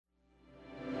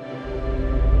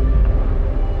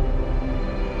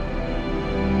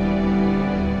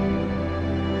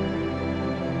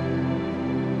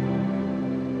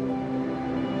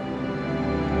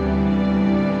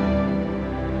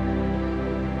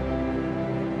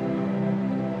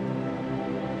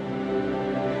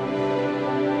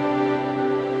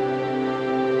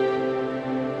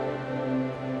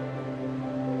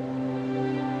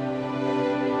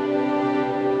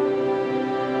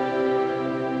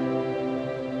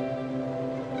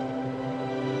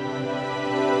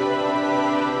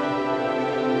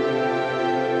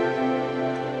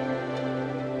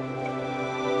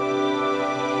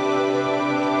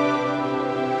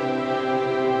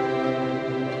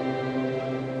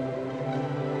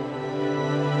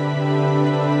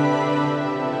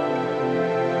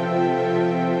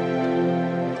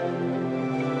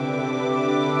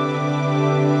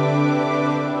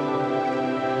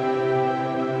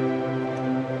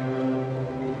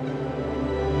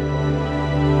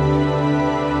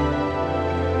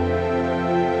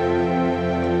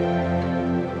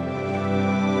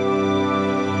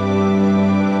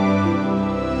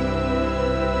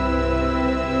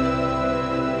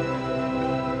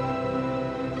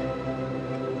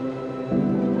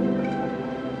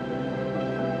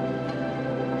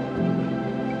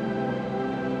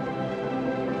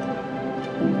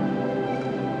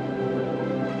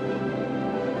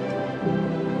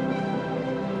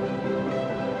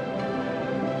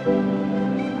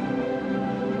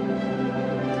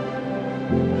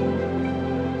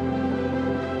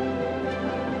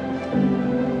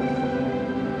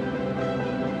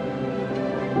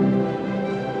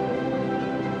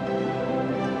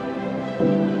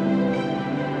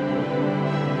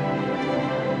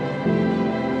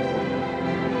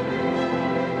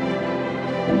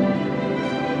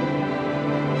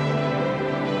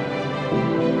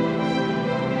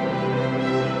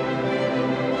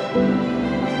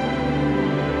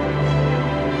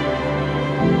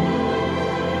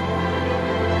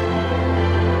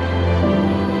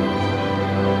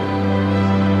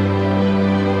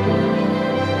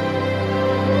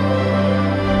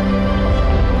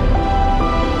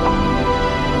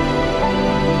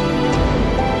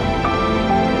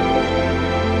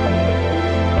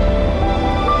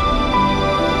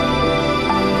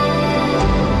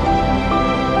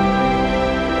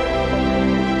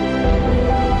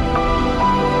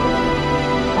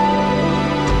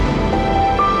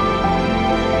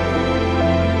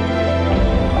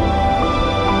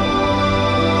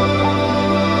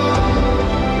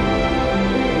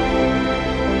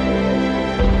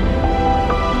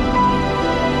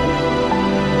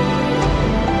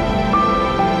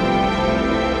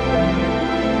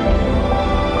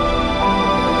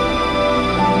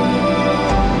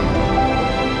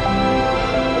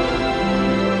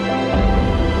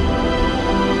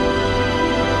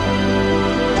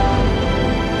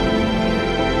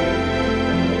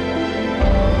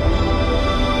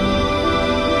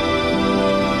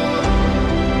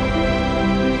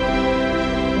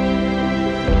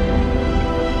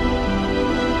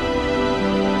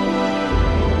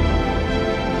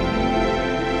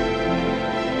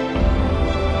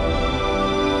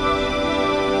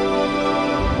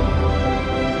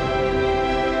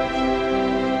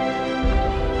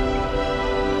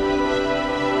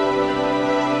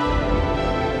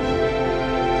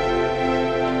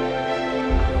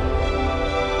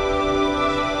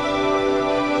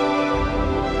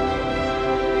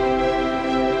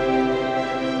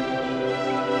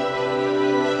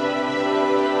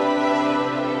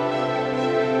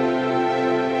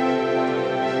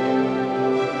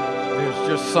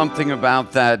Something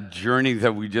about that journey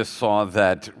that we just saw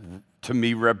that, to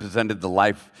me, represented the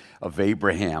life of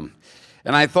Abraham.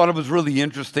 And I thought it was really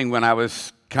interesting when I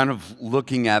was kind of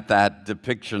looking at that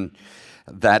depiction,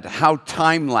 that how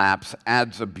time-lapse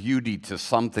adds a beauty to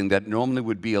something that normally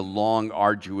would be a long,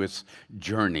 arduous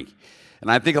journey.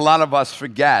 And I think a lot of us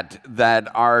forget that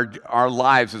our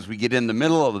lives, as we get in the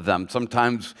middle of them,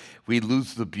 sometimes we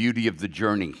lose the beauty of the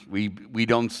journey. We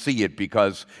don't see it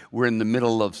because we're in the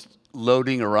middle of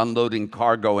loading or unloading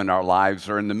cargo in our lives,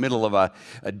 or in the middle of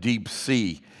a deep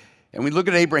sea. And we look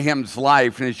at Abraham's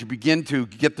life, and as you begin to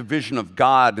get the vision of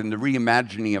God and the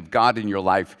reimagining of God in your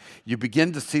life, you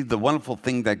begin to see the wonderful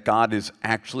thing that God is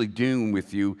actually doing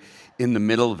with you in the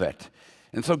middle of it.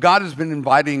 And so God has been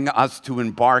inviting us to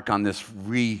embark on this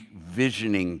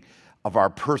revisioning of our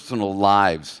personal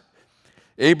lives.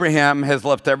 Abraham has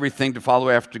left everything to follow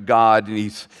after God, and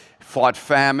he's fought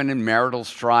famine and marital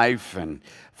strife and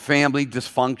family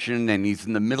dysfunction, and he's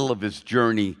in the middle of his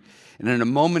journey. And in a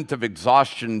moment of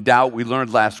exhaustion and doubt, we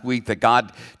learned last week that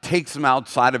God takes him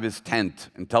outside of his tent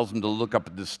and tells him to look up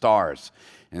at the stars.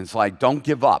 And it's like, don't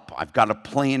give up. I've got a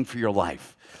plan for your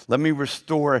life. Let me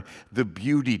restore the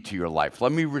beauty to your life.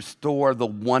 Let me restore the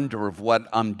wonder of what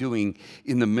I'm doing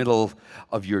in the middle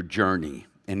of your journey.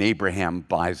 And Abraham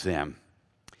buys in.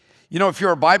 You know, if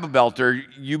you're a Bible belter,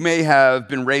 you may have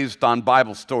been raised on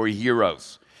Bible story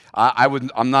heroes.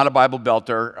 I'm not a Bible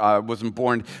belter. I wasn't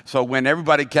born. So when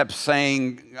everybody kept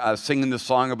singing the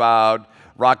song about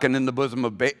rocking in the bosom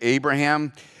of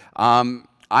Abraham,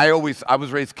 I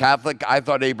was raised Catholic. I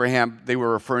thought they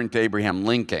were referring to Abraham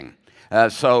Lincoln.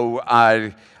 So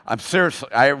I'm serious.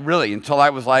 Until I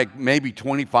was like maybe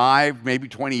 25, maybe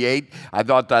 28, I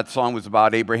thought that song was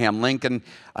about Abraham Lincoln.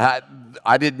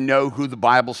 I didn't know who the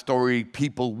Bible story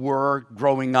people were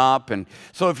growing up. And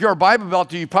so if you're a Bible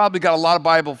belter, you probably got a lot of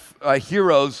Bible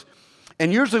heroes.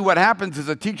 And usually what happens is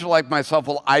a teacher like myself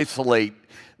will isolate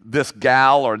this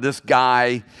gal or this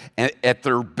guy at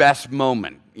their best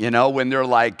moment, when they're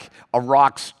like a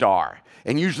rock star.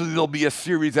 And usually there'll be a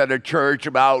series at a church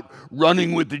about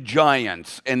running with the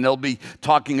giants, and they'll be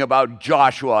talking about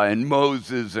Joshua and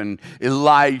Moses and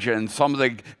Elijah and some of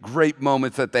the great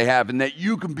moments that they have, and that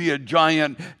you can be a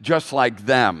giant just like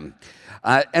them.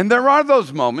 And there are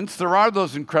those moments, there are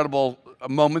those incredible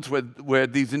moments where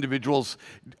these individuals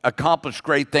accomplish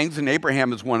great things, and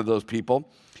Abraham is one of those people.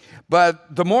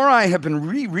 But the more I have been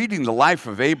rereading the life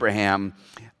of Abraham,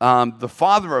 the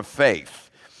father of faith,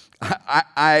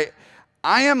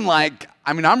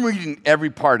 I'm reading every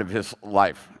part of his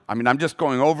life. I'm just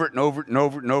going over it and over it and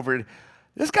over it and over it.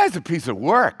 This guy's a piece of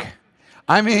work.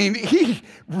 He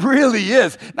really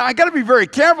is. Now, I got to be very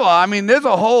careful. There's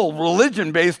a whole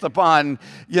religion based upon,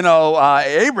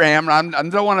 Abraham. I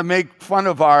don't want to make fun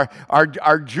of our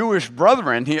Jewish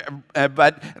brethren here,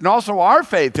 and also our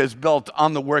faith is built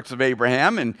on the works of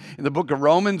Abraham. And the book of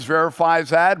Romans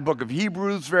verifies that. The book of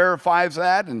Hebrews verifies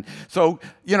that. And so,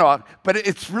 but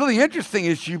it's really interesting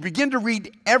as you begin to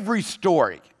read every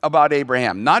story about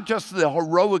Abraham, not just the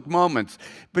heroic moments,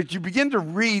 but you begin to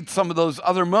read some of those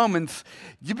other moments,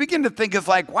 you begin to think it's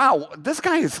like, wow, this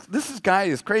guy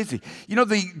is crazy.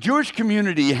 The Jewish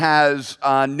community has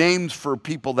names for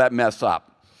people that mess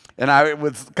up. And I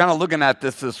was kind of looking at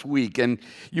this week, and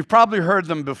you've probably heard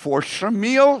them before,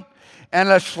 Shlemiel and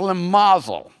a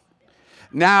Shlemazel.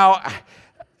 Now,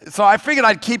 so I figured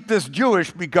I'd keep this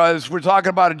Jewish because we're talking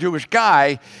about a Jewish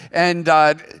guy, and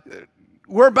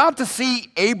we're about to see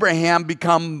Abraham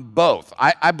become both.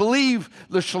 I believe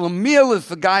the Shlemiel is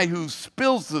the guy who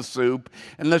spills the soup,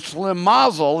 and the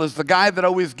Shlemazel is the guy that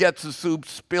always gets the soup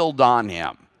spilled on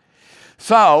him.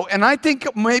 So, and I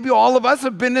think maybe all of us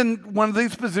have been in one of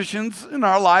these positions in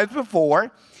our lives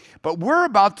before, but we're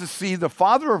about to see the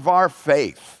father of our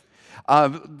faith,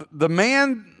 the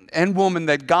man and woman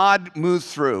that God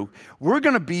moves through. We're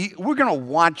going to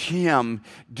watch him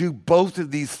do both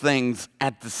of these things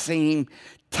at the same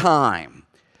time.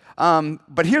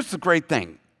 But here's the great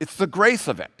thing. It's the grace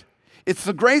of it. It's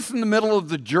the grace in the middle of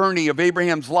the journey of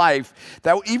Abraham's life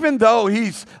that even though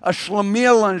he's a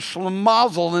Shlemiel and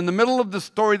Shlemazel in the middle of the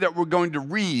story that we're going to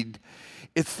read,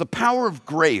 it's the power of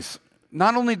grace,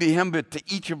 not only to him, but to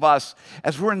each of us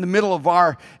as we're in the middle of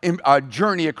our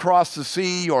journey across the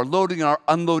sea or loading or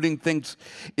unloading things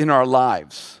in our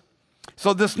lives.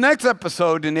 So this next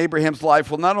episode in Abraham's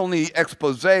life will not only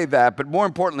expose that, but more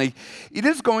importantly, it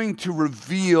is going to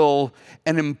reveal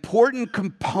an important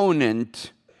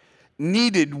component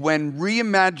needed when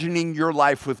reimagining your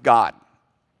life with God.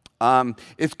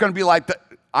 It's going to be like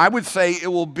I would say it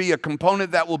will be a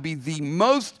component that will be the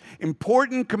most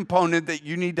important component that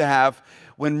you need to have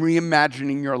when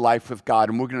reimagining your life with God,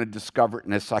 and we're going to discover it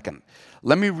in a second.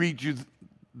 Let me read you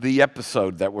the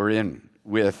episode that we're in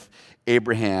with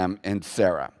Abraham and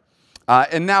Sarah.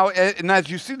 And as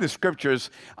you see the scriptures,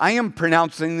 I am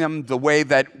pronouncing them the way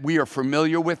that we are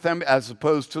familiar with them as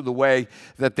opposed to the way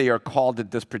that they are called at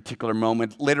this particular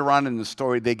moment. Later on in the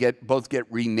story, they both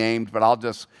get renamed, but I'll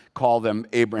just call them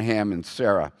Abraham and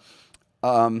Sarah.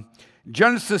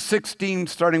 Genesis 16,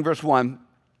 starting verse 1.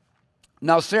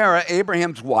 Now Sarah,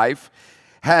 Abraham's wife,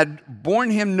 had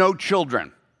borne him no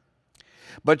children,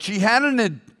 but she had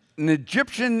an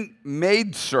Egyptian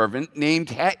maidservant named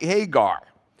Hagar.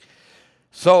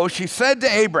 So she said to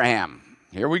Abraham,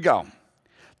 here we go,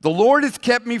 "The Lord has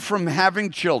kept me from having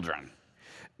children.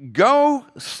 Go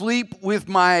sleep with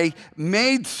my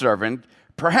maidservant.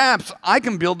 Perhaps I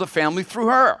can build a family through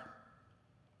her."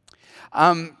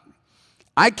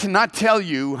 I cannot tell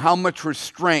you how much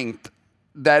restraint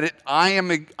that I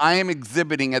am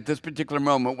exhibiting at this particular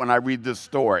moment when I read this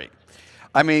story.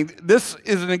 This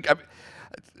is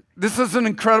an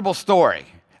incredible story.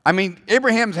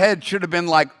 Abraham's head should have been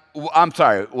like, I'm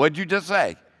sorry, what'd you just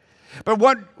say? But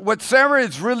what Sarah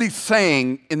is really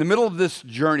saying in the middle of this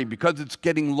journey, because it's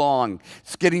getting long,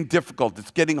 it's getting difficult,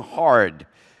 it's getting hard,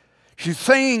 she's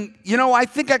saying, I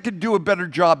think I could do a better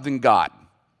job than God.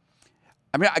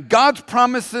 God's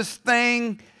promised this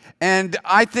thing, and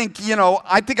I think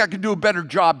I could do a better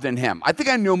job than him. I think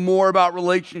I know more about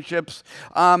relationships.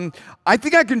 I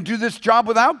think I can do this job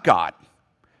without God.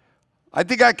 I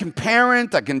think I can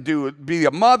parent, I can be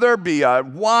a mother, be a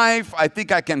wife. I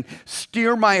think I can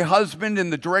steer my husband in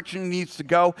the direction he needs to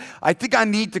go. I think I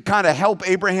need to kind of help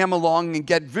Abraham along and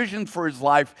get vision for his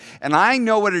life, and I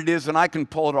know what it is, and I can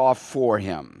pull it off for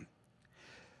him.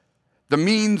 The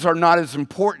means are not as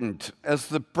important as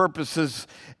the purposes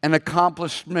and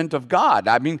accomplishment of God.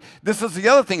 This is the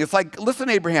other thing. It's like, listen,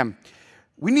 Abraham,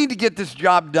 we need to get this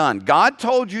job done. God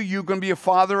told you you're going to be a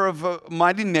father of a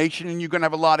mighty nation and you're going to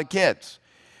have a lot of kids.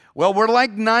 Well, we're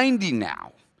like 90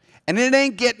 now, and it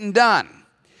ain't getting done.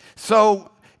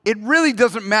 So it really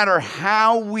doesn't matter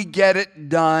how we get it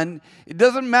done. It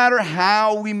doesn't matter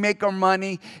how we make our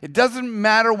money. It doesn't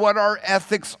matter what our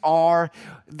ethics are.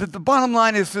 The bottom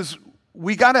line is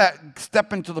we got to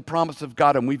step into the promise of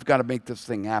God, and we've got to make this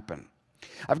thing happen.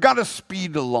 I've got to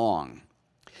speed along.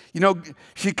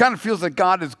 She kind of feels that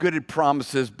God is good at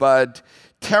promises, but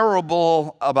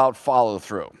terrible about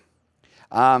follow-through.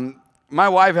 My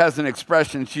wife has an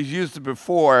expression, she's used it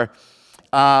before.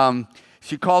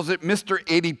 She calls it Mr.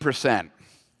 80%.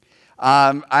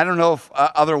 I don't know if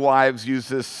other wives use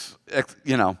this,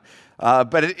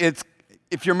 but it's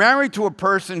if you're married to a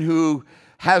person who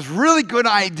has really good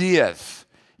ideas,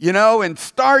 and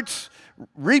starts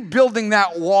rebuilding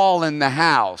that wall in the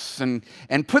house and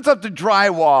puts up the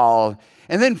drywall,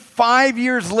 and then 5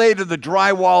 years later, the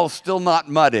drywall is still not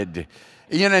mudded.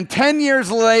 And 10 years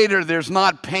later, there's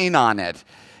not paint on it.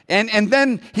 And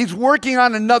then he's working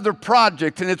on another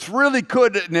project, and it's really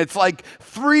good, and it's like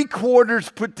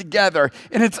 3/4 put together,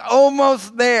 and it's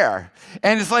almost there.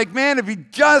 And it's like, man, if he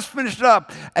just finished it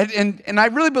up. And I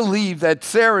really believe that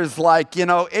Sarah's like,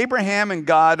 Abraham and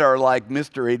God are like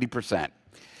Mr. 80%.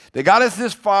 They got us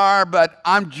this far, but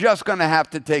I'm just going to have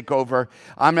to take over.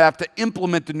 I'm going to have to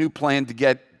implement the new plan to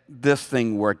get this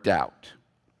thing worked out.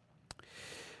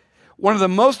 One of the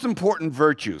most important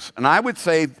virtues, and I would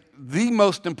say the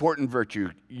most important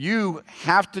virtue you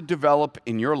have to develop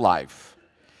in your life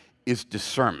is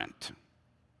discernment.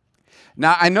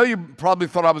 Now, I know you probably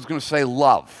thought I was going to say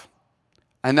love,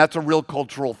 and that's a real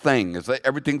cultural thing, is that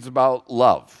everything's about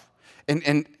love.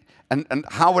 And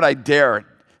how would I dare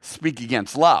speak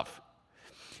against love?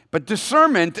 But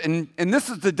discernment, and this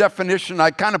is the definition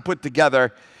I kind of put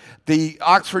together. The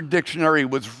Oxford Dictionary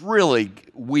was really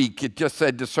weak. It just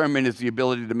said discernment is the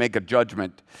ability to make a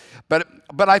judgment.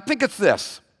 But I think it's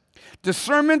this.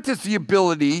 Discernment is the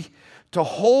ability to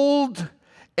hold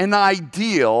an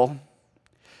ideal,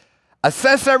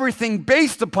 assess everything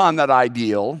based upon that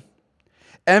ideal,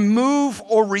 and move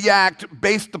or react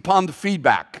based upon the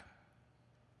feedback.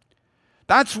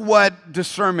 That's what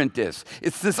discernment is.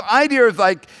 It's this idea of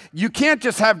like, you can't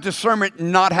just have discernment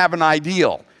and not have an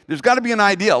ideal. There's got to be an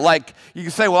ideal. Like, you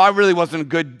can say, well, I really wasn't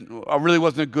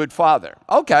a good father.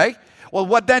 Okay. Well,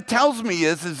 what that tells me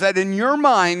is that in your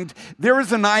mind, there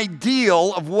is an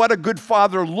ideal of what a good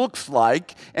father looks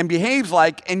like and behaves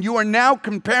like, and you are now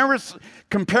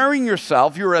comparing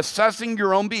yourself, you're assessing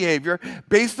your own behavior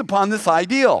based upon this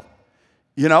ideal.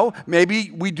 Maybe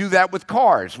we do that with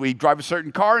cars. We drive a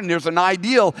certain car and there's an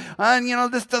ideal. And,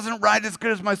 this doesn't ride as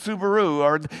good as my Subaru,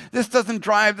 or this doesn't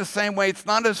drive the same way. It's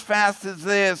not as fast as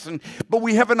this. But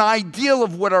we have an ideal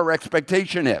of what our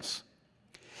expectation is.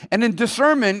 And in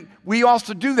discernment, we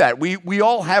also do that. We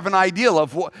all have an ideal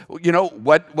of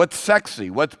what's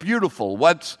sexy, what's beautiful,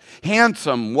 what's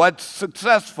handsome, what's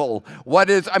successful,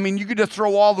 you could just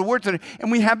throw all the words in it.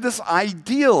 And we have this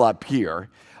ideal up here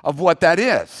of what that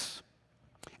is.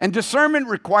 And discernment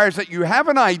requires that you have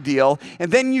an ideal,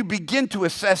 and then you begin to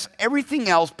assess everything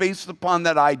else based upon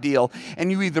that ideal,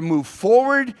 and you either move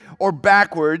forward or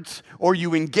backwards, or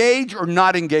you engage or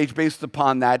not engage based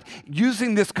upon that,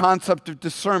 using this concept of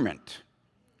discernment.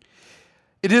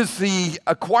 It is the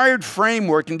acquired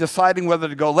framework in deciding whether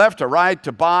to go left or right,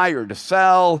 to buy or to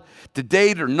sell, to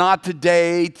date or not to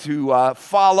date, to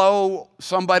follow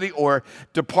somebody or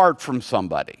depart from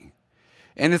somebody.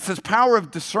 And it's this power of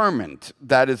discernment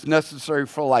that is necessary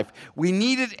for life. We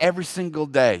need it every single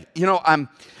day.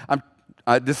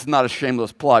 This is not a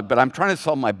shameless plug, but I'm trying to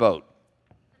sell my boat.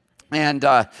 And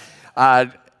as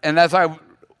I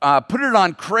put it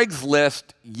on Craigslist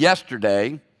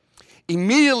yesterday,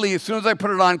 immediately as soon as I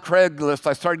put it on Craigslist,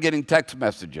 I started getting text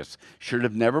messages. Should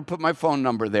have never put my phone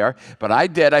number there, but I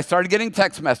did. I started getting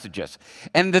text messages.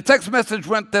 And the text message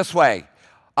went this way.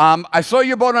 I saw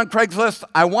your boat on Craigslist.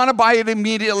 I want to buy it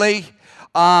immediately.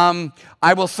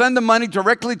 I will send the money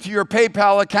directly to your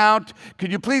PayPal account.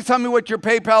 Could you please tell me what your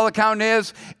PayPal account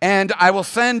is? And I will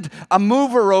send a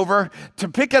mover over to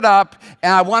pick it up,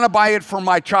 and I want to buy it for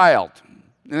my child.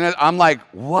 And I'm like,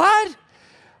 what?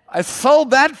 I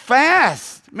sold that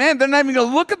fast. Man, they're not even going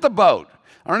to look at the boat.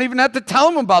 I don't even have to tell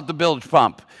them about the bilge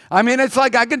pump. It's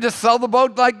like I can just sell the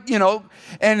boat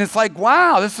and it's like,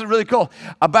 wow, this is really cool.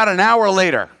 About an hour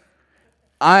later,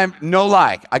 no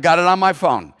lie, I got it on my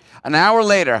phone. An hour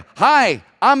later, hi,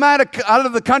 I'm out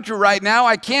of the country right now.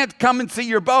 I can't come and see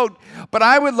your boat, but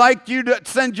I would like you to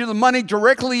send you the money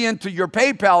directly into your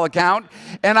PayPal account,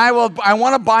 and I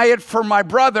want to buy it for my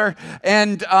brother,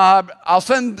 and I'll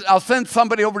send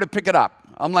somebody over to pick it up.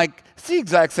 I'm like, it's the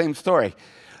exact same story.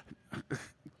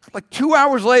 Like 2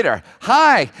 hours later,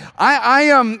 hi, I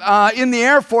am in the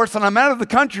Air Force and I'm out of the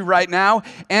country right now,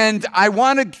 and I'm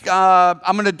going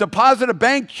to deposit a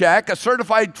bank check, a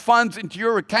certified funds into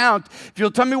your account. If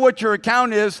you'll tell me what your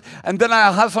account is, and then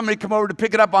I'll have somebody come over to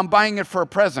pick it up. I'm buying it for a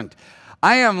present.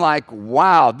 I am like,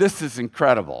 wow, this is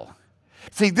incredible.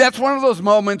 See, that's one of those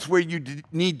moments where you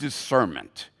need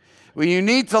discernment, where you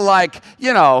need to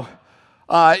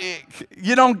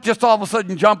you don't just all of a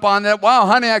sudden jump on that. Wow,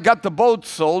 honey, I got the boat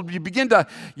sold. You begin to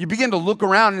look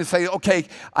around and say, okay,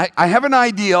 I have an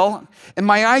ideal, and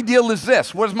my ideal is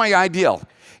this. What is my ideal?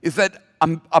 Is that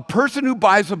a person who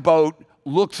buys a boat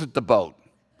looks at the boat.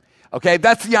 Okay,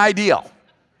 that's the ideal.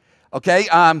 Okay,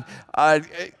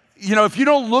 if you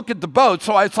don't look at the boat,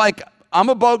 so it's like, I'm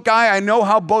a boat guy. I know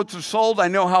how boats are sold. I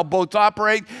know how boats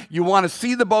operate. You want to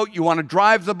see the boat. You want to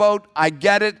drive the boat. I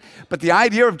get it. But the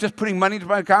idea of just putting money into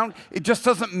my account, it just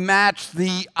doesn't match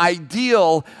the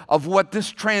ideal of what this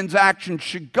transaction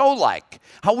should go like.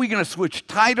 How are we going to switch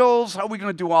titles? How are we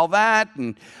going to do all that?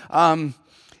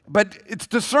 But it's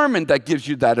discernment that gives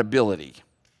you that ability.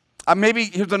 Maybe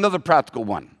here's another practical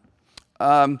one.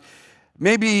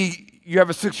 Maybe you have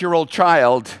a 6-year-old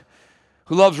child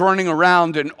who loves running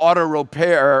around an auto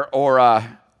repair or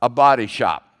a body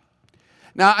shop.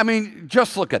 Now,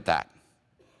 just look at that.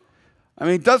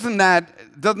 Doesn't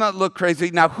that look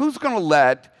crazy? Now, who's going to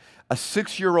let a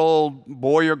 6-year-old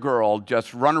boy or girl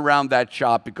just run around that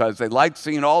shop because they like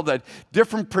seeing all the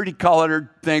different pretty colored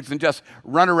things and just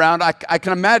run around? I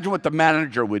can imagine what the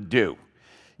manager would do.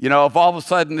 If all of a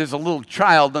sudden there's a little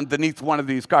child underneath one of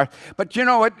these cars. But you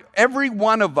know what? Every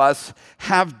one of us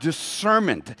have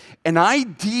discernment, an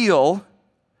ideal,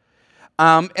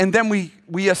 and then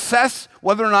we assess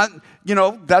whether or not,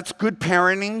 that's good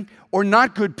parenting or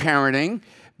not good parenting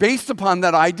based upon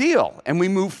that ideal. And we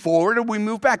move forward or we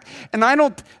move back. And I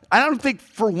don't think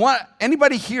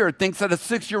anybody here thinks that a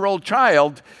 6-year-old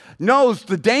child knows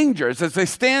the dangers as they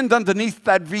stand underneath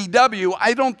that VW.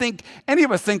 I don't think any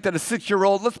of us think that a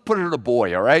 6-year-old, let's put it a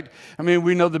boy, all right?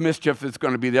 We know the mischief is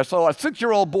going to be there. So a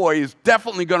 6-year-old boy is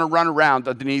definitely going to run around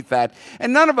underneath that.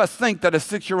 And none of us think that a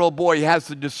 6-year-old boy has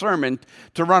the discernment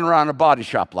to run around a body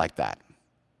shop like that.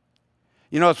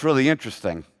 It's really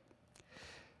interesting.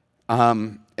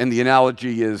 And the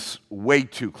analogy is way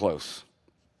too close.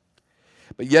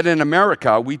 But yet in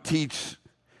America, we teach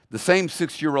the same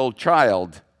 6-year-old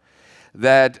child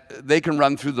that they can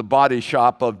run through the body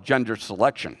shop of gender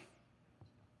selection.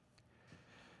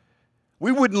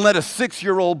 We wouldn't let a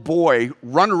 6-year-old boy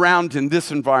run around in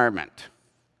this environment.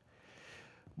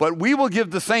 But we will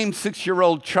give the same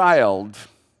 6-year-old child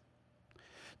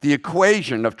the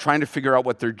equation of trying to figure out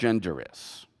what their gender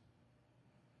is.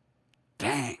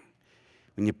 Dang.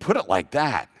 When you put it like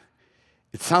that,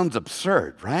 it sounds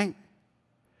absurd, right?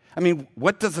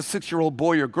 What does a 6-year-old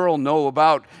boy or girl know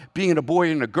about being a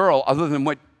boy and a girl other than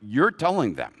what you're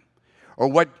telling them? Or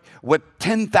what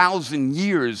 10,000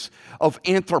 years of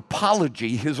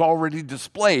anthropology has already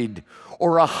displayed?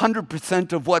 Or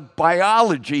 100% of what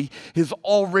biology has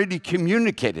already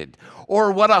communicated?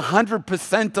 Or what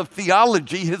 100% of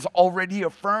theology has already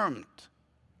affirmed?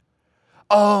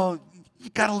 Oh, you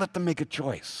got to let them make a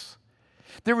choice.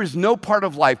 There is no part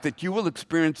of life that you will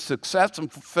experience success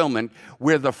and fulfillment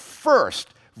where the first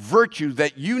virtue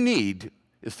that you need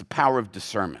is the power of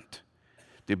discernment.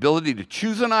 The ability to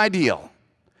choose an ideal,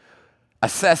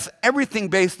 assess everything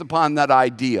based upon that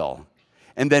ideal,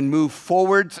 and then move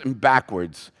forwards and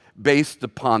backwards based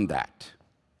upon that.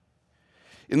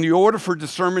 In the order for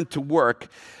discernment to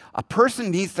work, a person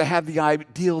needs to have the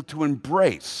ideal to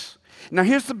embrace. Now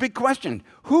here's the big question.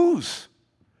 Whose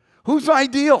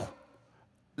ideal?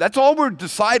 That's all we're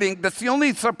deciding. That's the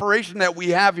only separation that we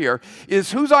have here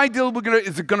is whose ideal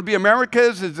is it going to be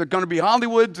America's? Is it going to be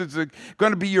Hollywood's? Is it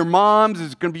going to be your mom's?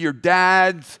 Is it going to be your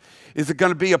dad's? Is it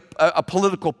going to be a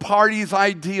political party's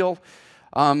ideal?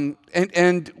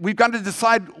 And we've got to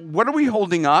decide what are we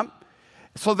holding up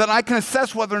so that I can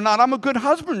assess whether or not I'm a good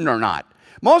husband or not.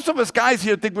 Most of us guys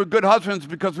here think we're good husbands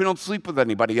because we don't sleep with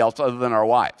anybody else other than our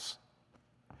wives.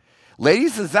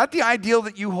 Ladies, is that the ideal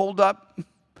that you hold up?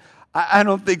 I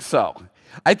don't think so.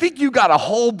 I think you got a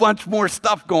whole bunch more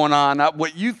stuff going on,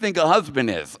 what you think a husband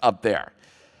is up there.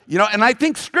 And I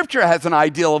think Scripture has an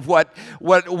ideal of what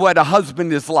a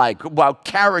husband is like, about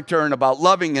character and about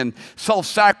loving and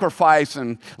self-sacrifice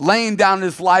and laying down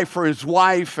his life for his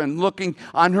wife and looking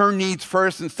on her needs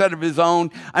first instead of his own.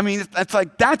 It's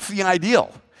like that's the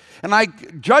ideal. And I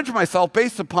judge myself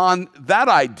based upon that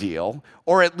ideal,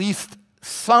 or at least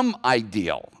some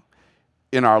ideal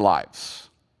in our lives.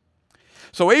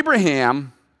 So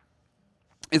Abraham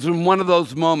is in one of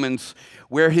those moments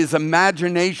where his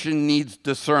imagination needs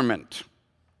discernment.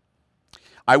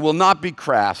 I will not be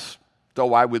crass,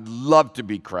 though I would love to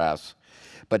be crass,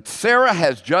 but Sarah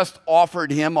has just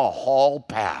offered him a hall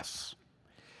pass.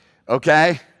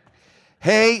 Okay?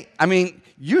 Hey,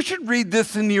 you should read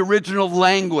this in the original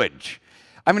language.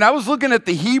 I was looking at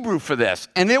the Hebrew for this,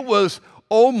 and it was,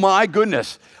 oh my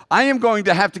goodness. I am going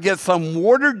to have to get some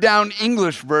watered-down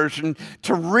English version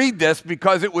to read this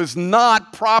because it was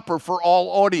not proper for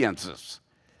all audiences.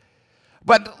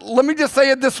 But let me just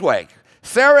say it this way.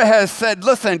 Sarah has said,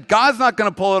 listen, God's not going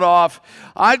to pull it off.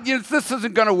 This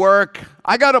isn't going to work.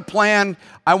 I got a plan.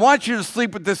 I want you to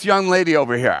sleep with this young lady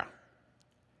over here.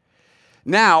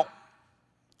 Now,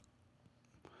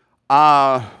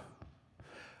 I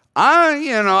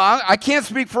can't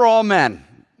speak for all men.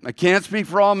 I can't speak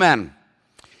for all men.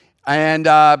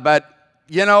 But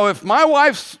if my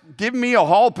wife's giving me a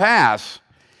hall pass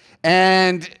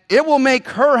and it will make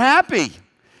her happy,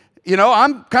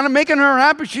 I'm kind of making her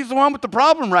happy. She's the one with the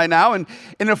problem right now. And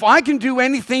if I can do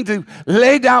anything to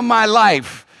lay down my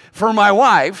life for my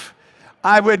wife,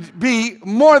 I would be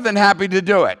more than happy to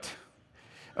do it.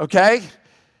 Okay?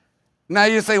 Now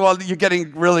you say, well, you're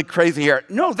getting really crazy here.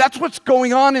 No, that's what's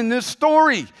going on in this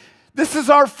story. This is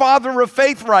our father of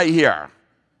faith right here.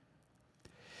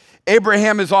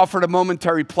 Abraham is offered a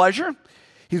momentary pleasure.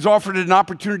 He's offered an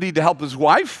opportunity to help his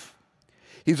wife.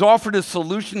 He's offered a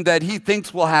solution that he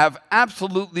thinks will have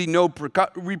absolutely no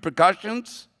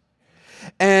repercussions.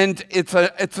 And it's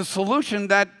a solution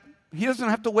that he doesn't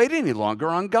have to wait any longer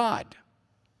on God.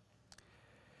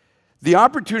 The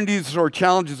opportunities or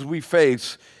challenges we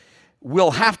face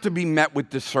will have to be met with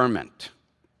discernment.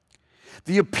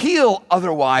 The appeal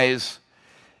otherwise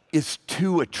is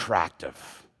too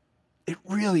attractive. It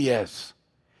really is.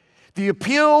 The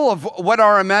appeal of what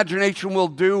our imagination will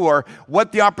do or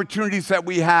what the opportunities that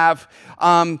we have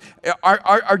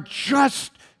are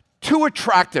just too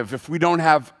attractive if we don't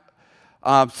have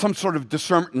some sort of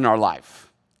discernment in our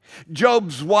life.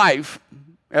 Job's wife,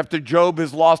 after Job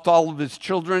has lost all of his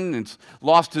children and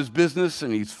lost his business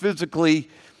and he's physically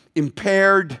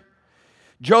impaired,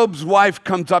 Job's wife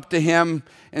comes up to him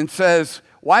and says,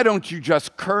 why don't you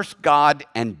just curse God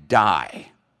and die?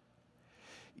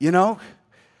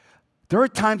 There are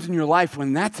times in your life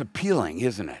when that's appealing,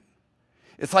 isn't it?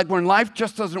 It's like when life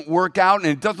just doesn't work out and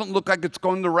it doesn't look like it's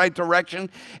going the right direction.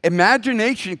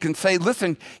 Imagination can say,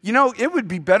 listen, it would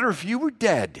be better if you were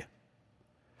dead.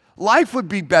 Life would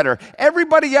be better.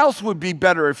 Everybody else would be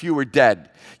better if you were dead.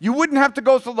 You wouldn't have to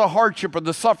go through the hardship or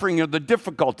the suffering or the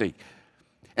difficulty.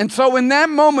 And so in that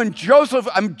moment,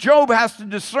 Job has to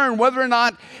discern whether or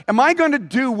not, am I going to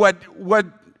do what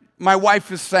my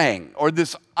wife is saying, or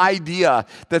this idea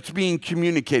that's being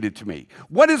communicated to me?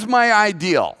 What is my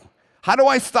ideal? How do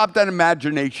I stop that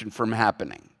imagination from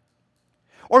happening?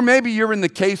 Or maybe you're in the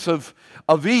case of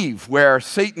Eve, where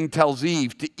Satan tells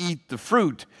Eve to eat the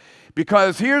fruit,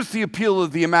 because here's the appeal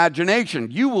of the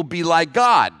imagination. You will be like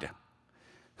God.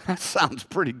 That sounds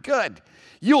pretty good.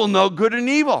 You will know good and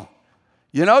evil.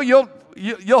 You'll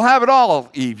have it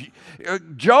all, Eve.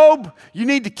 Job, you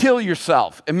need to kill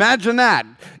yourself. Imagine that.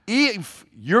 Eve,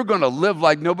 you're going to live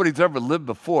like nobody's ever lived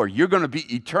before. You're going to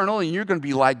be eternal and you're going to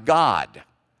be like God.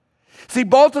 See,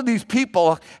 both of these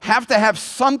people have to have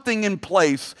something in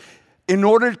place in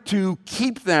order to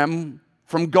keep them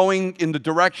from going in the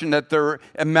direction that their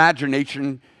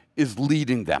imagination is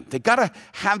leading them. They got to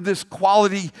have this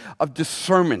quality of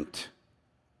discernment.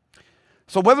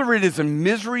 So whether it is in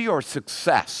misery or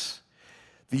success,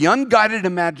 the unguided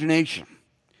imagination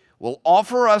will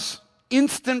offer us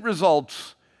instant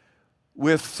results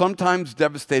with sometimes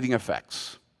devastating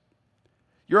effects.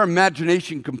 Your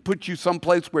imagination can put you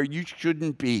someplace where you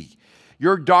shouldn't be.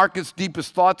 Your darkest,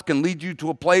 deepest thoughts can lead you to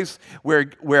a place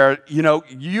where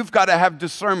you've got to have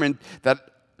discernment that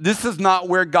this is not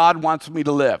where God wants me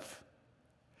to live.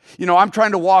 I'm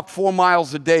trying to walk 4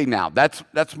 miles a day now.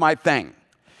 That's my thing.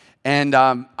 And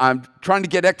I'm trying to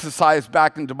get exercise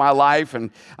back into my life,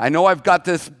 and I know I've got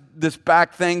this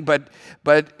back thing, but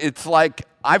it's like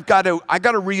I got to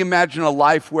reimagine a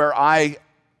life where I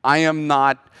am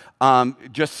not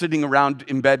just sitting around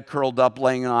in bed, curled up,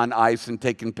 laying on ice, and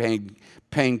taking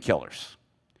painkillers.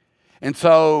 And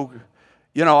so,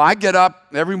 I get up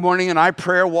every morning and I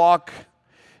prayer walk.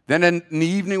 Then in the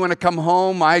evening when I come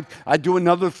home, I do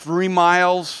another 3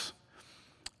 miles.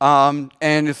 And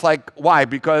it's like, why?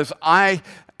 Because I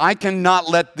cannot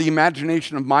let the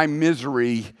imagination of my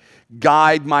misery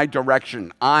guide my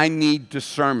direction. I need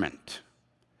discernment.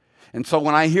 And so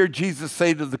when I hear Jesus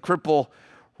say to the cripple,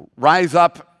 rise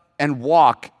up and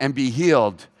walk and be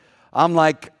healed, I'm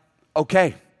like,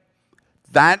 okay,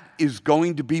 that is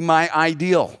going to be my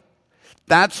ideal.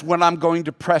 That's what I'm going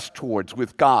to press towards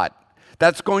with God.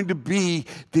 That's going to be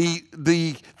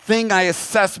the thing I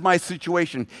assess my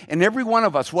situation. And every one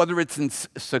of us, whether it's in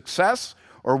success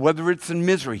or whether it's in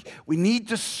misery, we need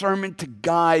discernment to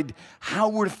guide how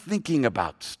we're thinking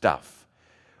about stuff,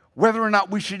 whether or not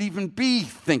we should even be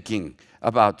thinking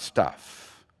about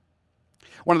stuff.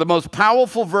 One of the most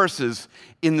powerful verses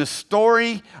in the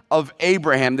story of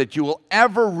Abraham that you will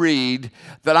ever read,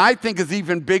 that I think is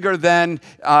even bigger than,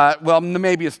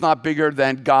 maybe it's not bigger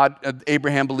than God.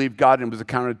 Abraham believed God and was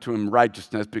accounted to him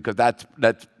righteousness, because that's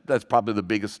probably the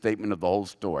biggest statement of the whole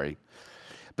story.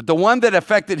 But the one that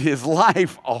affected his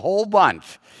life a whole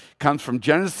bunch comes from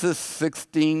Genesis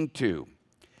 16:2.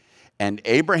 And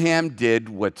Abraham did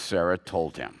what Sarah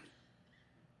told him.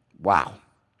 Wow.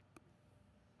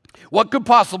 What could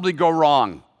possibly go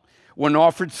wrong when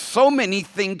offered so many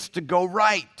things to go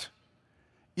right?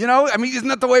 Isn't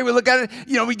that the way we look at it?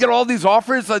 We get all these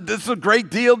offers. This is a great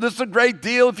deal. This is a great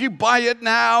deal. If you buy it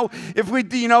now,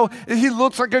 he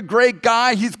looks like a great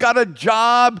guy. He's got a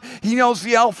job. He knows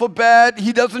the alphabet.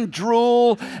 He doesn't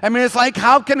drool. It's like,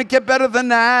 how can it get better than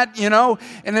that?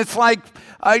 And it's like,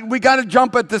 we got to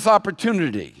jump at this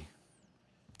opportunity.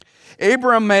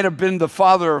 Abram may have been the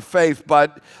father of faith,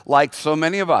 but like so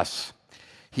many of us,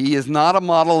 he is not a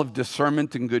model of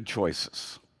discernment and good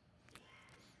choices.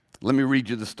 Let me read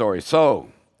you the story.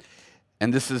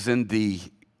 And this is in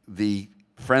the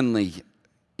friendly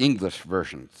English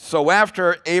version. So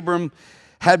after Abram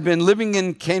had been living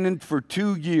in Canaan for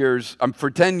 10 years,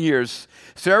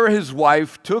 Sarah, his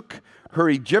wife, took her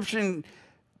Egyptian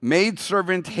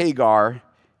maidservant Hagar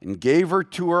and gave her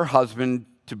to her husband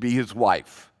to be his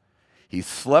wife. He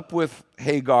slept with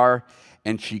Hagar,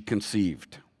 and she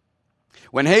conceived.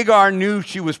 When Hagar knew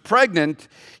she was pregnant,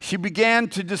 she began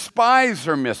to despise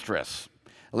her mistress.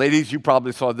 Ladies, you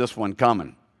probably saw this one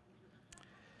coming.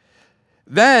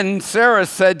 Then Sarah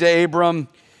said to Abram,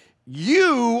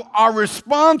 "You are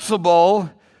responsible,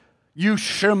 you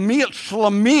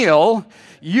Shlemiel,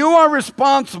 you are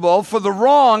responsible for the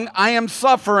wrong I am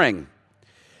suffering.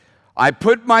 I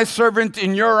put my servant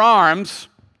in your arms,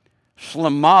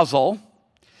 Shlemazel,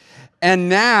 and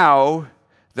now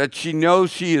that she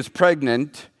knows she is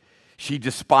pregnant, she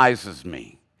despises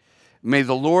me. May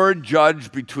the Lord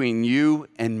judge between you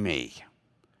and me."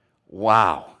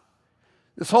 Wow.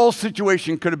 This whole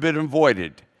situation could have been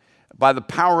avoided by the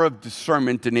power of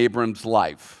discernment in Abram's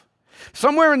life.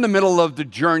 Somewhere in the middle of the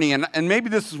journey, and maybe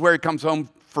this is where it comes home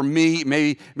for me,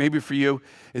 maybe for you,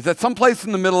 is that someplace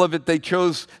in the middle of it, they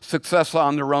chose success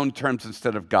on their own terms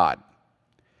instead of God.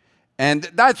 And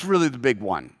that's really the big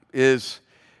one, is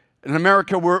in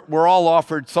America, we're all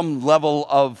offered some level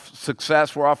of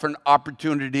success. We're offered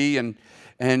opportunity,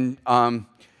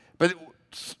 but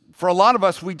for a lot of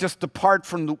us, we just depart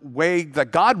from the way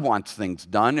that God wants things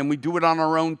done, and we do it on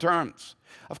our own terms.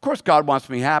 Of course, God wants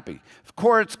me happy. Of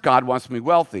course, God wants me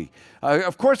wealthy.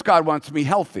 Of course, God wants me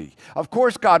healthy. Of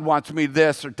course, God wants me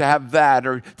this or to have that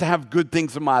or to have good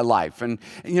things in my life. And,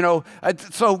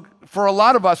 so for a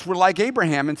lot of us, we're like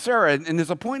Abraham and Sarah. And there's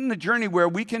a point in the journey where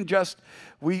we can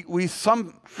we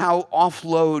somehow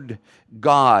offload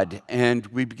God and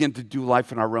we begin to do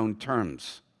life in our own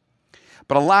terms.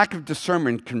 But a lack of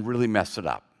discernment can really mess it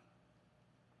up.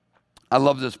 I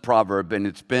love this proverb, and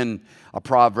it's been a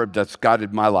proverb that's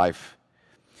guided my life.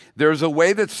 There's a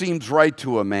way that seems right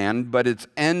to a man, but its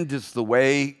end is the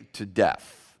way to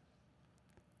death.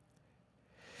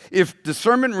 If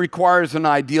discernment requires an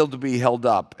ideal to be held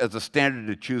up as a standard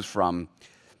to choose from,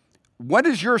 what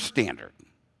is your standard?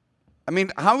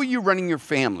 How are you running your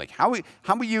family? How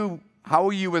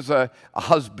are you as a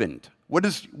husband? What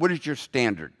is your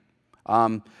standard?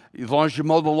 As long as you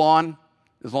mow the lawn,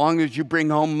 as long as you bring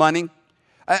home money.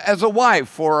 As a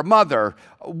wife or a mother,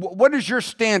 what is your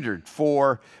standard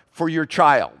for your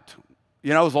child?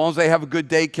 As long as they have a good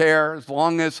daycare, as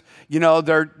long as,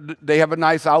 they have a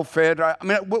nice outfit.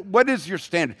 What is your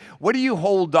standard? What do you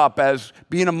hold up as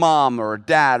being a mom or a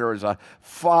dad or as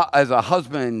a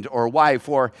husband or a wife?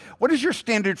 Or what is your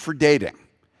standard for dating?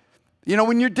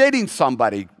 When you're dating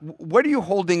somebody, what are you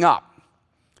holding up?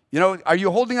 Are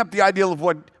you holding up the ideal of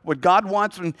what God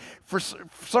wants? And for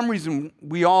some reason,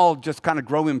 we all just kind of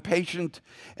grow impatient,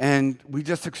 and we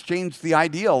just exchange the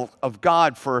ideal of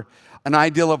God for an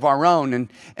ideal of our own.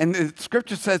 And the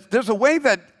Scripture says there's a way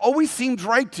that always seems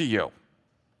right to you.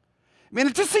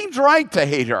 It just seems right to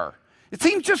hate her. It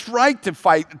seems just right to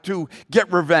fight, to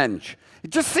get revenge. It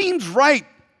just seems right,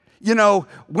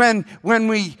 when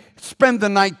we spend the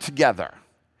night together.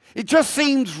 It just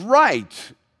seems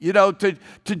right, to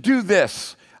do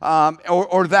this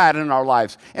or that in our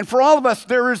lives. And for all of us,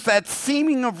 there is that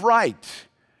seeming of right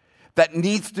that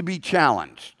needs to be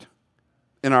challenged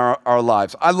in our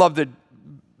lives. I love that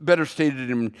better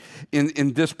stated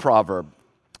in this proverb.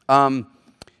 And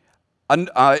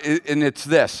it's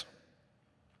this: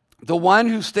 the one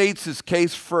who states his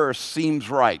case first seems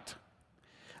right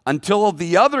until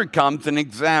the other comes and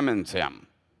examines him.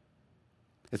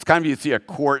 It's kind of, you see a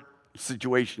court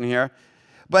situation here.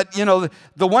 But,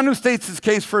 the one who states his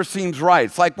case first seems right.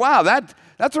 It's like, wow,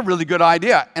 that's a really good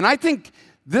idea. And I think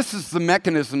this is the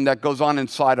mechanism that goes on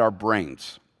inside our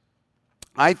brains.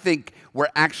 I think we're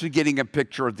actually getting a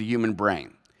picture of the human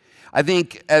brain. I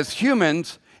think as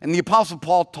humans, and the Apostle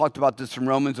Paul talked about this in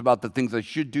Romans, about the things I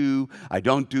should do, I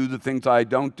don't do, the things I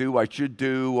don't do, I should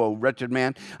do, oh, wretched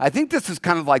man. I think this is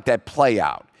kind of like that play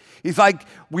out. He's like,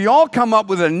 we all come up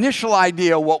with an initial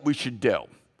idea of what we should do.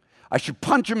 I should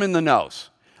punch him in the nose.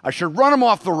 I should run him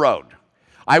off the road.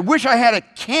 I wish I had a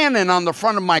cannon on the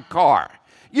front of my car.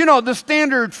 The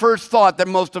standard first thought that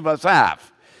most of us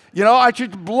have. I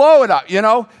should blow it up,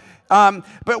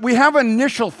 But we have an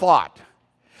initial thought.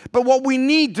 But what we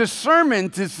need,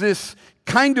 discernment, is this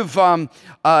kind of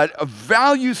a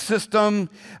value system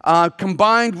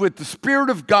combined with the Spirit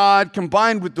of God,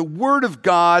 combined with the Word of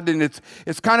God, and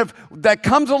it's kind of, that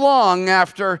comes along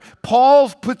after Paul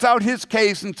puts out his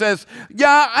case and says,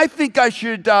 yeah, I think I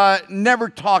should never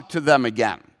talk to them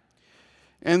again.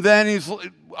 And then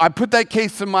I put that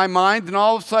case in my mind, and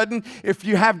all of a sudden, if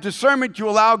you have discernment, you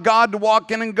allow God to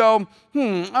walk in and go,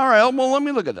 all right, well, let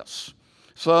me look at this.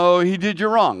 So he did you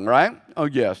wrong, right? Oh,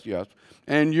 yes.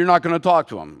 And you're not going to talk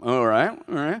to him. All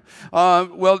right.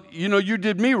 Well, you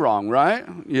did me wrong, right?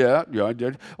 Yeah, I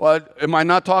did. Well, am I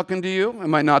not talking to you?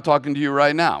 Am I not talking to you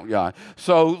right now? Yeah.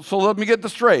 So let me get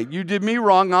this straight. You did me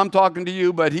wrong, I'm talking to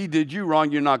you, but he did you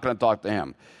wrong, you're not going to talk to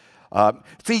him.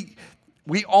 See,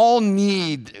 we all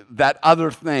need that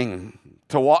other thing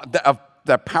to walk,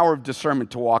 that power of discernment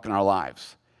to walk in our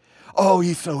lives. Oh,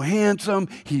 he's so handsome,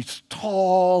 he's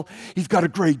tall, he's got a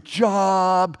great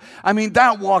job. I mean,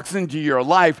 that walks into your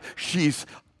life. She's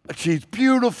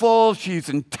beautiful, she's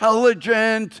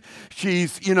intelligent,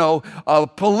 she's,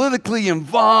 politically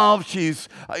involved, she's,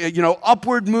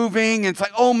 upward moving. And it's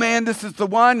like, oh man, this is the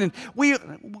one. And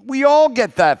we all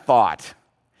get that thought.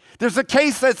 There's a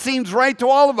case that seems right to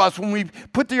all of us when we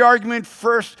put the argument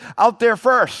out there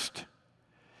first.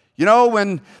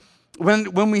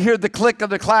 When we hear the click of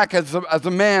the clack as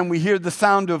a man, we hear the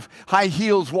sound of high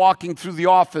heels walking through the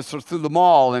office or through the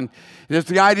mall, and there's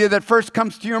the idea that first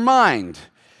comes to your mind.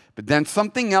 But then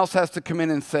something else has to come in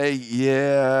and say,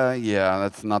 yeah,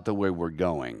 that's not the way we're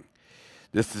going.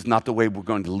 This is not the way we're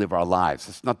going to live our lives.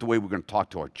 It's not the way we're going to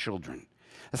talk to our children.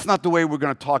 That's not the way we're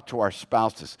going to talk to our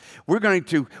spouses. We're going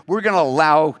to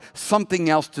allow something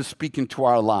else to speak into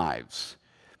our lives.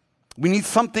 We need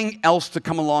something else to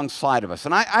come alongside of us.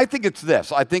 And I think it's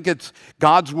this. I think it's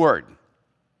God's Word.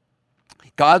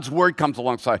 God's Word comes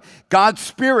alongside. God's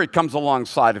Spirit comes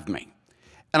alongside of me.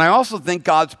 And I also think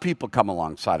God's people come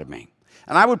alongside of me.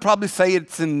 And I would probably say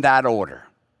it's in that order.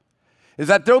 Is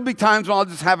that there'll be times when I'll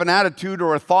just have an attitude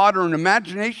or a thought or an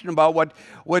imagination about what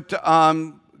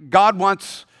God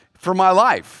wants for my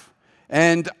life.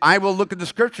 And I will look at the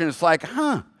Scripture and it's like,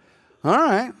 all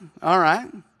right.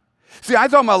 See, I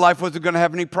thought my life wasn't going to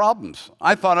have any problems.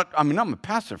 I'm a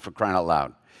pastor, for crying out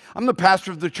loud. I'm the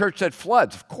pastor of the church that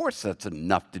floods. Of course, that's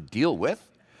enough to deal with,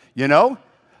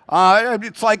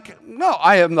 It's like, no,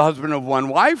 I am the husband of one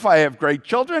wife. I have great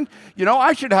children.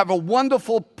 I should have a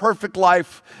wonderful, perfect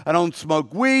life. I don't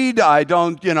smoke weed. I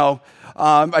don't,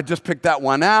 I just picked that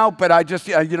one out, but I just,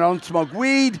 don't smoke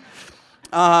weed.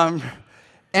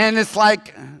 And it's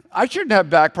like, I shouldn't have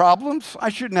back problems. I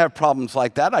shouldn't have problems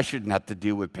like that. I shouldn't have to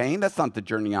deal with pain. That's not the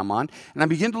journey I'm on. And I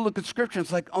begin to look at Scripture, and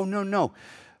it's like, oh, no.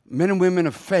 Men and women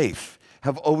of faith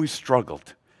have always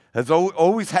struggled, has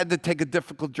always had to take a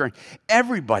difficult journey.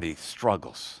 Everybody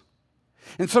struggles.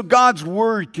 And so God's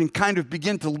Word can kind of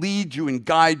begin to lead you and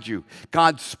guide you,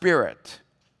 God's Spirit.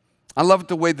 I love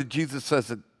the way that Jesus says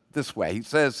it this way. He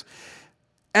says,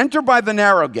 enter by the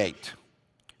narrow gate,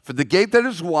 for the gate that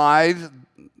is wide,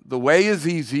 the way is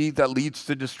easy that leads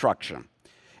to destruction,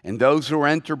 and those who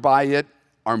enter by it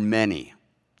are many.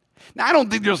 Now, I don't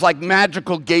think there's like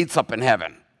magical gates up in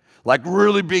heaven, like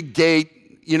really big gate,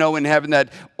 in heaven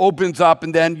that opens up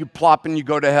and then you plop and you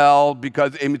go to hell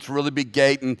because it's a really big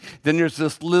gate. And then there's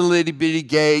this little itty bitty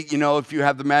gate, if you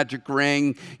have the magic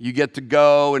ring, you get to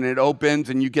go and it opens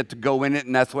and you get to go in it,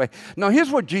 and that's the way. No, here's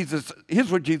what Jesus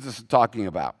is talking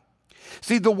about.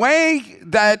 See, the way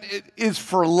that it is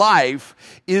for life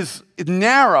is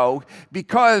narrow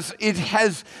because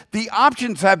the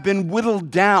options have been whittled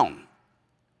down.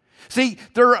 See,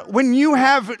 when you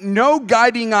have no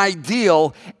guiding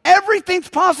ideal, everything's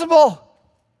possible.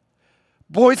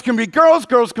 Boys can be girls,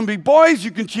 girls can be boys.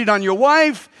 You can cheat on your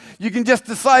wife. You can just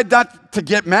decide not to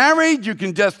get married. You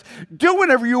can just do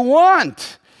whatever you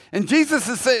want. And Jesus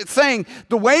is saying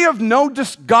the way of no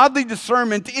godly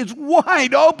discernment is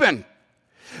wide open.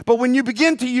 But when you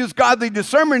begin to use godly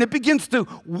discernment, it begins to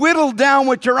whittle down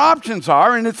what your options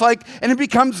are, and it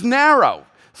becomes narrow.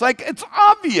 It's like, it's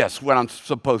obvious what I'm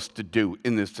supposed to do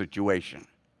in this situation.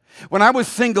 When I was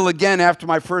single again after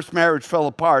my first marriage fell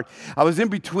apart, I was in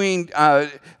between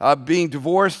being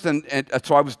divorced, and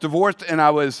so I was divorced, and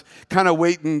I was kind of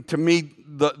waiting to meet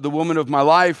the woman of my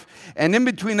life. And in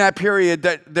between that period,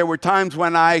 there were times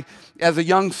when I, as a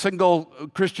young single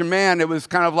Christian man, it was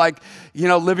kind of like,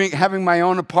 having my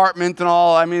own apartment and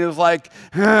all. I mean, it was like,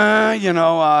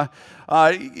 it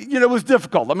was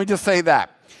difficult. Let me just say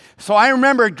that. So I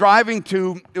remember driving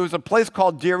it was a place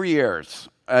called Derrieres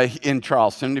in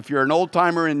Charleston. If you're an old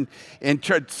timer in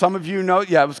church, some of you know,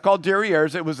 it was called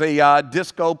Derrieres. It was a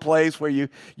disco place where you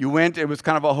went. It was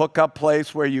kind of a hookup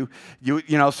place where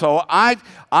So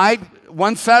I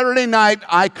one Saturday night,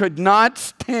 I could not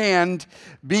stand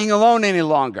being alone any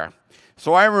longer.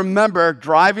 So I remember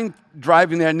driving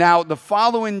there. Now, the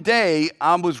following day,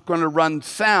 I was going to run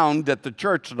sound at the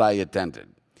church that I attended.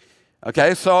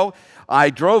 Okay, so I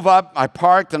drove up, I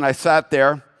parked, and I sat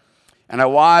there. And I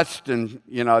watched, and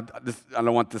I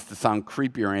don't want this to sound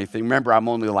creepy or anything. Remember, I'm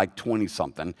only like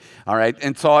 20-something, all right?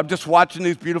 And so I'm just watching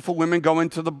these beautiful women go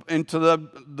into the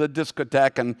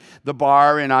discotheque and the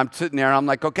bar, and I'm sitting there, and I'm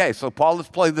like, okay, so Paul, let's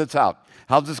play this out.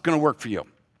 How's this going to work for you?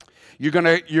 You're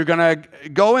gonna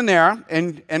go in there,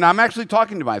 and I'm actually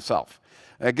talking to myself.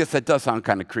 I guess that does sound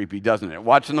kind of creepy, doesn't it?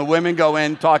 Watching the women go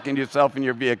in, talking to yourself in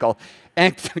your vehicle.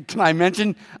 And can I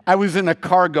mention, I was in a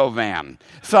cargo van.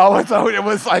 So it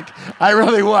was like, I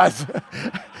really was.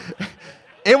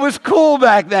 It was cool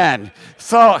back then.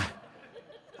 So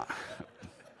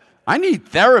I need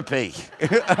therapy.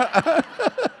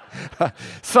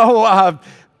 So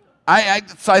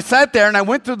I sat there and I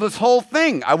went through this whole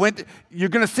thing. You're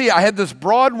going to see, I had this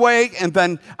Broadway, and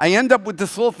then I end up with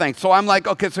this little thing. So I'm like,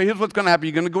 okay, so here's what's going to happen.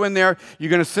 You're going to go in there, you're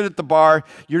going to sit at the bar.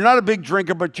 You're not a big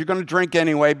drinker, but you're going to drink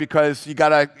anyway because you got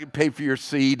to pay for your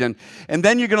seat. And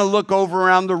then you're going to look over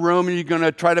around the room, and you're going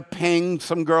to try to ping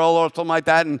some girl or something like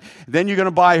that. And then you're going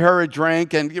to buy her a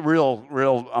drink. And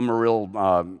I'm a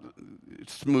real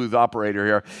smooth operator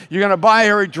here. You're going to buy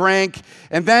her a drink,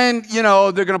 and then,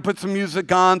 they're going to put some music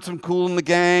on, some Kool and the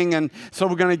Gang, and so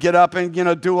we're going to get up and,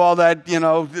 do all that,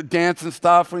 dance and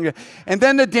stuff. And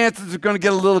then the dances are going to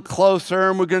get a little closer,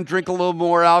 and we're going to drink a little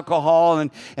more alcohol,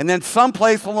 and then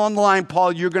someplace along the line,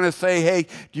 Paul, you're going to say, hey,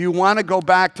 do you want to go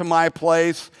back to my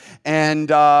place? And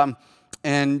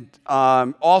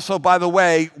also, by the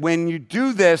way, when you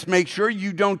do this, make sure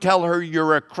you don't tell her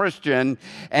you're a Christian,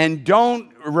 and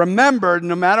remember,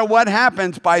 no matter what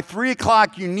happens, by 3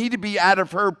 o'clock, you need to be out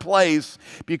of her place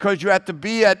because you have to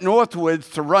be at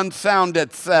Northwoods to run sound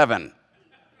at 7.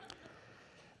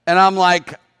 And I'm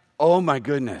like, oh my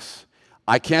goodness,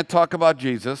 I can't talk about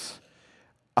Jesus.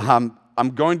 I'm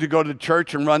going to go to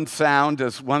church and run sound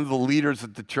as one of the leaders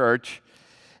at the church,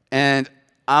 and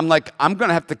I'm like, I'm going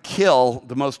to have to kill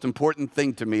the most important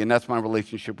thing to me, and that's my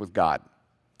relationship with God.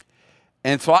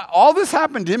 And so all this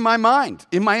happened in my mind,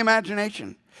 in my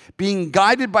imagination, being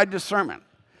guided by discernment.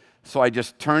 So I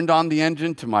just turned on the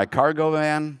engine to my cargo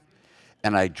van,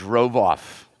 and I drove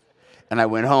off, and I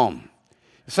went home.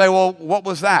 You say, well, what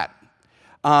was that?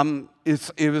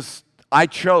 I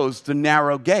chose the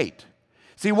narrow gate.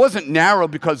 See, it wasn't narrow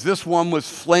because this one was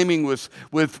flaming with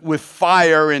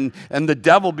fire and the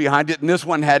devil behind it, and this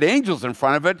one had angels in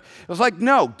front of it. It was like,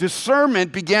 no,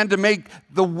 discernment began to make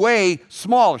the way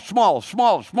smaller.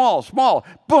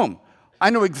 Boom. I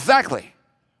know exactly.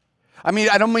 I mean,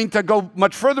 I don't mean to go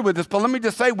much further with this, but let me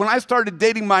just say, when I started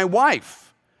dating my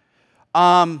wife,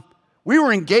 we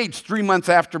were engaged 3 months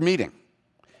after meeting.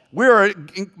 We were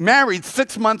married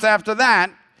 6 months after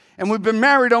that, and we've been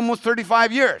married almost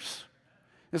 35 years.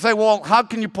 You say, well, how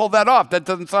can you pull that off? That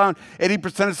doesn't sound,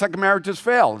 80% of second marriages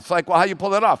fail. It's like, well, how do you pull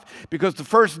that off? Because the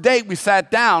first date, we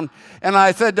sat down, and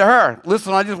I said to her,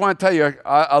 listen, I just want to tell you,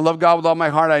 I love God with all my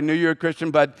heart. I knew you're a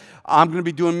Christian, but I'm going to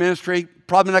be doing ministry.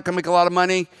 Probably not going to make a lot of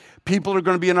money. People are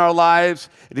going to be in our lives.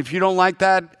 And if you don't like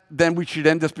that, then we should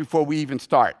end this before we even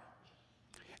start.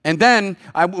 And then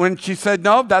when she said,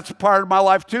 no, that's a part of my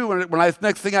life too, and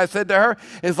next thing I said to her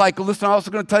is like, listen, I'm also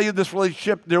going to tell you this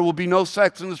relationship, there will be no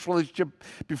sex in this relationship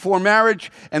before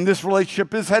marriage, and this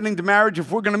relationship is heading to marriage if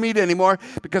we're going to meet anymore,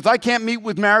 because I can't meet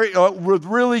with with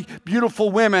really beautiful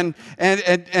women,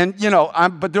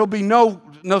 but there'll be no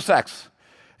sex.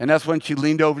 And that's when she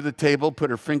leaned over the table, put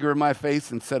her finger in my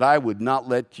face, and said, I would not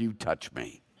let you touch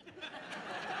me.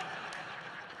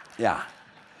 Yeah.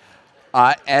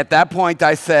 At that point,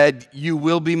 I said, you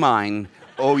will be mine.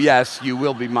 Oh, yes, you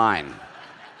will be mine.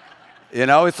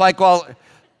 It's like, well,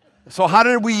 so how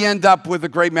did we end up with a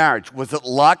great marriage? Was it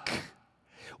luck?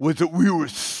 Was it we were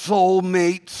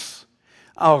soulmates?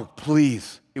 Oh,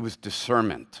 please. It was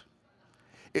discernment.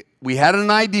 We had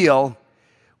an ideal.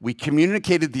 We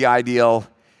communicated the ideal,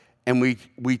 and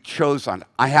we chose on it.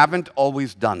 I haven't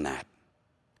always done that.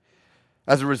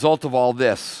 As a result of all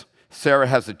this, Sarah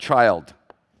has a child.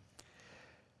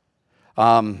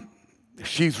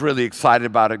 She's really excited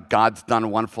about it. God's done a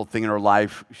wonderful thing in her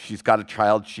life. She's got a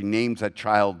child. She names that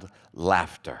child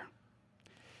Laughter.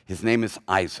 His name is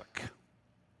Isaac.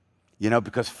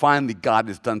 Because finally God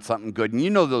has done something good. And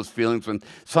you know those feelings when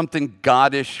something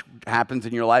God-ish happens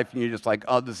in your life and you're just like,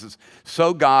 oh, this is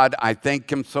so God. I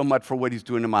thank him so much for what he's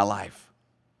doing in my life.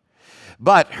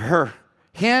 But her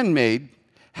handmaid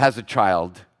has a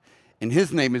child, and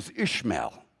his name is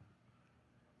Ishmael.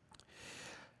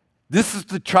 This is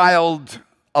the child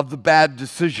of the bad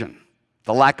decision,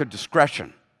 the lack of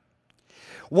discretion.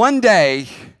 One day,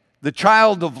 the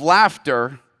child of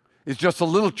Laughter is just a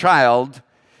little child,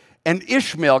 and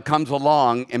Ishmael comes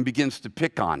along and begins to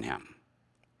pick on him.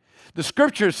 The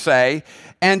scriptures say,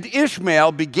 and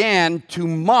Ishmael began to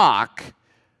mock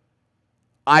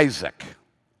Isaac.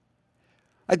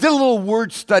 I did a little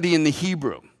word study in the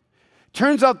Hebrew.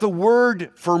 Turns out the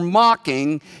word for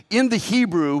mocking in the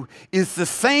Hebrew is the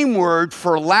same word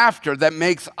for laughter that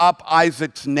makes up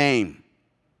Isaac's name.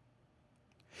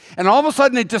 And all of a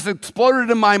sudden it just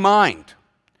exploded in my mind,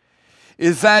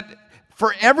 is that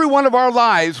for every one of our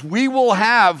lives, we will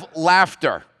have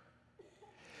laughter.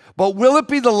 But will it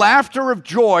be the laughter of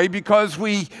joy because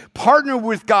we partner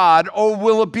with God, or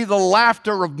will it be the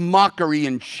laughter of mockery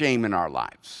and shame in our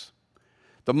lives?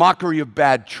 The mockery of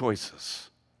bad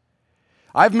choices.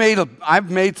 I've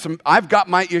got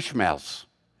my Ishmaels,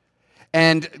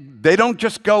 and they don't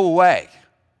just go away.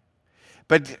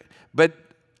 But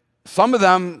some of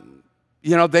them,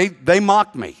 they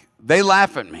mock me. They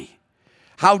laugh at me.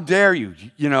 How dare you,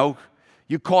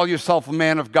 you call yourself a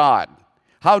man of God.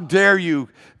 How dare you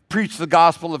preach the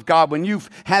gospel of God when you've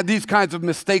had these kinds of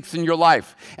mistakes in your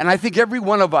life? And I think every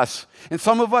one of us, and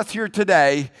some of us here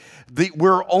today,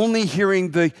 we're only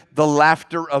hearing the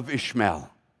laughter of Ishmael,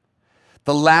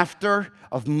 the laughter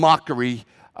of mockery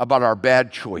about our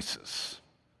bad choices.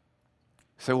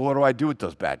 So what do I do with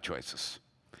those bad choices?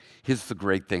 Here's the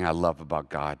great thing I love about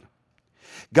God.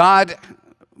 God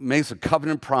makes a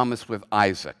covenant promise with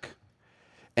Isaac,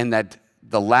 and that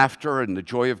the laughter and the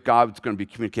joy of God is going to be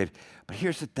communicated. But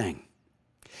here's the thing.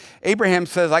 Abraham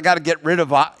says, I got to get rid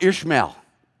of Ishmael.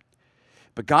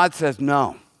 But God says,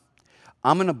 no,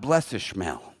 I'm going to bless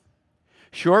Ishmael.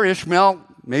 Sure, Ishmael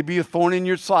may be a thorn in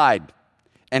your side.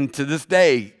 And to this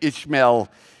day, Ishmael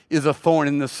is a thorn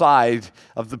in the side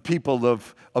of the people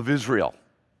of Israel.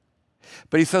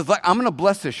 But he says, I'm going to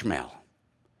bless Ishmael.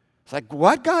 It's like,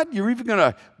 what, God? You're even going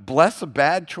to bless a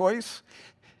bad choice?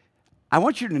 I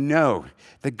want you to know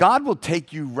that God will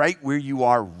take you right where you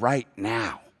are right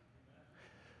now.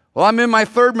 Well, I'm in my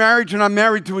third marriage and I'm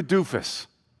married to a doofus.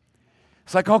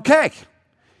 It's like, okay,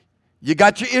 you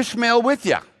got your Ishmael with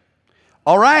you.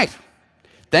 All right.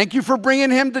 Thank you for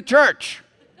bringing him to church.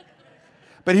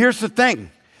 But here's the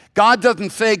thing. God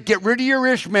doesn't say, get rid of your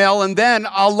Ishmael and then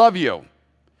I'll love you.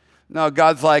 No,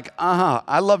 God's like,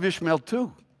 I love Ishmael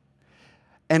too.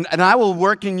 And I will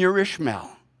work in your Ishmael.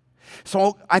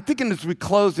 So I think as we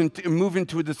close and move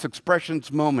into this expressions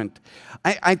moment,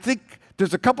 I think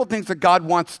there's a couple things that God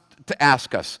wants to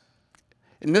ask us.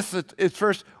 And this is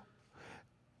first,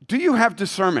 do you have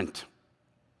discernment?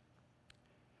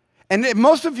 And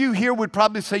most of you here would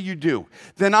probably say you do.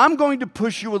 Then I'm going to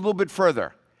push you a little bit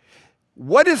further.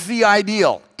 What is the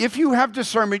ideal? If you have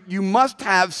discernment, you must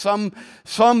have some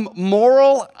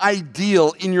moral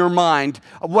ideal in your mind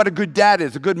of what a good dad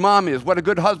is, a good mom is, what a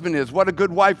good husband is, what a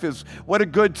good wife is, what a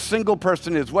good single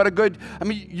person is,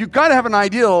 you've got to have an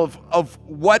ideal of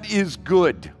what is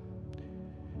good.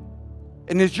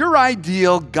 And is your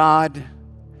ideal God?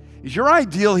 Is your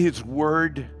ideal His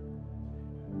Word?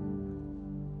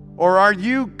 Or are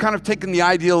you kind of taking the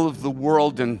ideal of the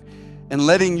world and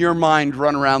letting your mind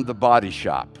run around the body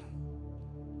shop?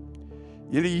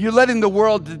 You're letting the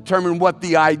world determine what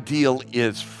the ideal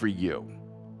is for you.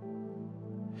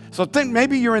 So think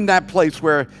maybe you're in that place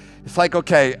where it's like,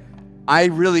 okay, I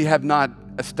really have not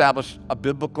established a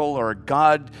biblical or a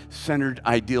God-centered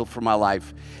ideal for my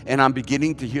life, and I'm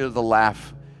beginning to hear the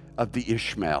laugh of the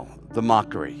Ishmael, the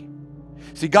mockery.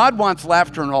 See, God wants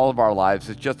laughter in all of our lives.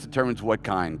 It just determines what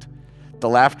kind. The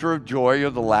laughter of joy or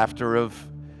the laughter of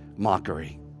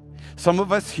mockery. Some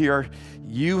of us here,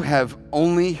 you have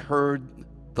only heard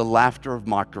the laughter of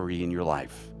mockery in your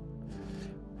life.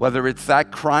 Whether it's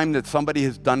that crime that somebody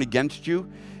has done against you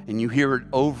and you hear it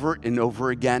over and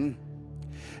over again.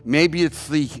 Maybe it's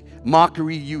the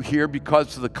mockery you hear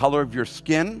because of the color of your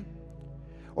skin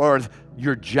or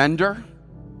your gender.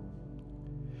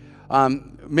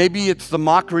 Maybe it's the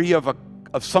mockery of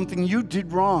something you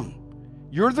did wrong.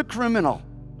 You're the criminal,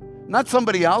 not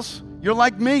somebody else. You're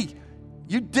like me.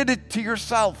 You did it to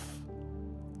yourself.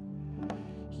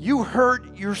 You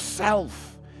hurt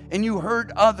yourself and you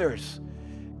hurt others.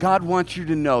 God wants you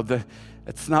to know that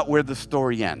that's not where the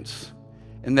story ends,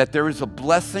 and that there is a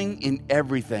blessing in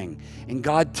everything. And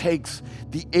God takes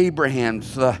the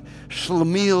Abrahams, the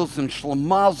Shlemiels and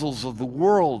Shlemazels of the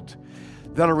world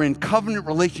that are in covenant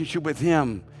relationship with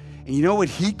him. And you know what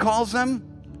he calls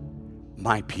them?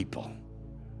 My people.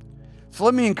 So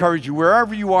let me encourage you,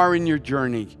 wherever you are in your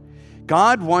journey,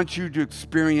 God wants you to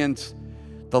experience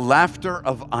the laughter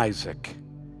of Isaac.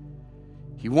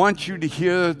 He wants you to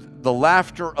hear the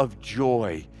laughter of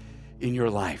joy in your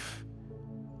life.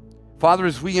 Father,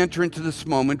 as we enter into this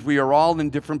moment, we are all in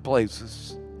different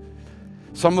places.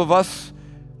 Some of us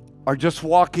are just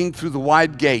walking through the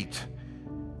wide gate.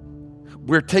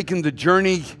 We're taking the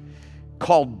journey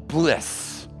called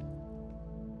bliss.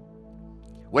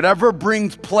 Whatever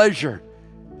brings pleasure,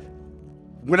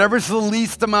 whatever's the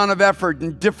least amount of effort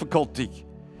and difficulty,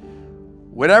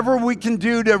 whatever we can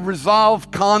do to resolve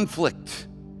conflict,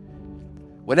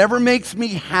 whatever makes me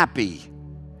happy,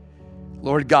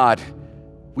 Lord God,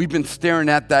 we've been staring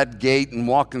at that gate and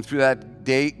walking through that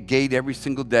gate every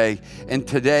single day. And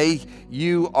today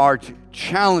you are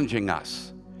challenging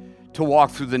us to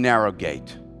walk through the narrow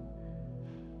gate.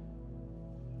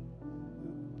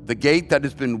 The gate that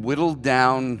has been whittled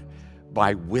down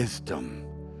by wisdom,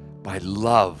 by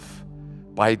love,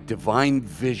 by divine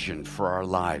vision for our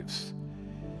lives.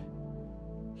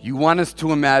 You want us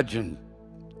to imagine,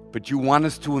 but you want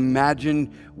us to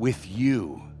imagine with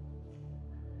you.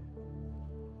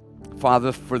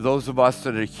 Father, for those of us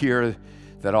that are here,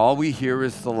 that all we hear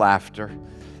is the laughter,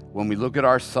 when we look at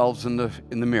ourselves in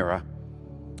the mirror,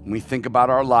 and we think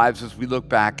about our lives as we look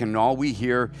back, and all we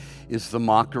hear is the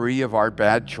mockery of our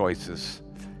bad choices.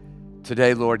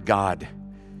 Today, Lord God,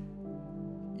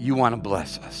 you want to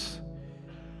bless us.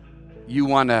 You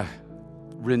want to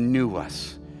renew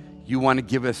us. You want to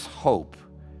give us hope.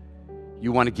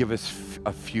 You want to give us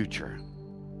a future.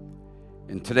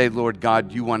 And today, Lord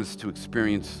God, you want us to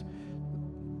experience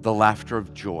the laughter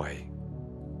of joy.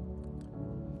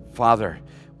 Father,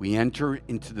 we enter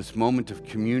into this moment of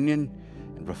communion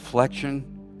and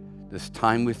reflection, this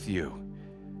time with you,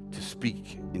 to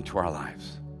speak into our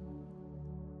lives.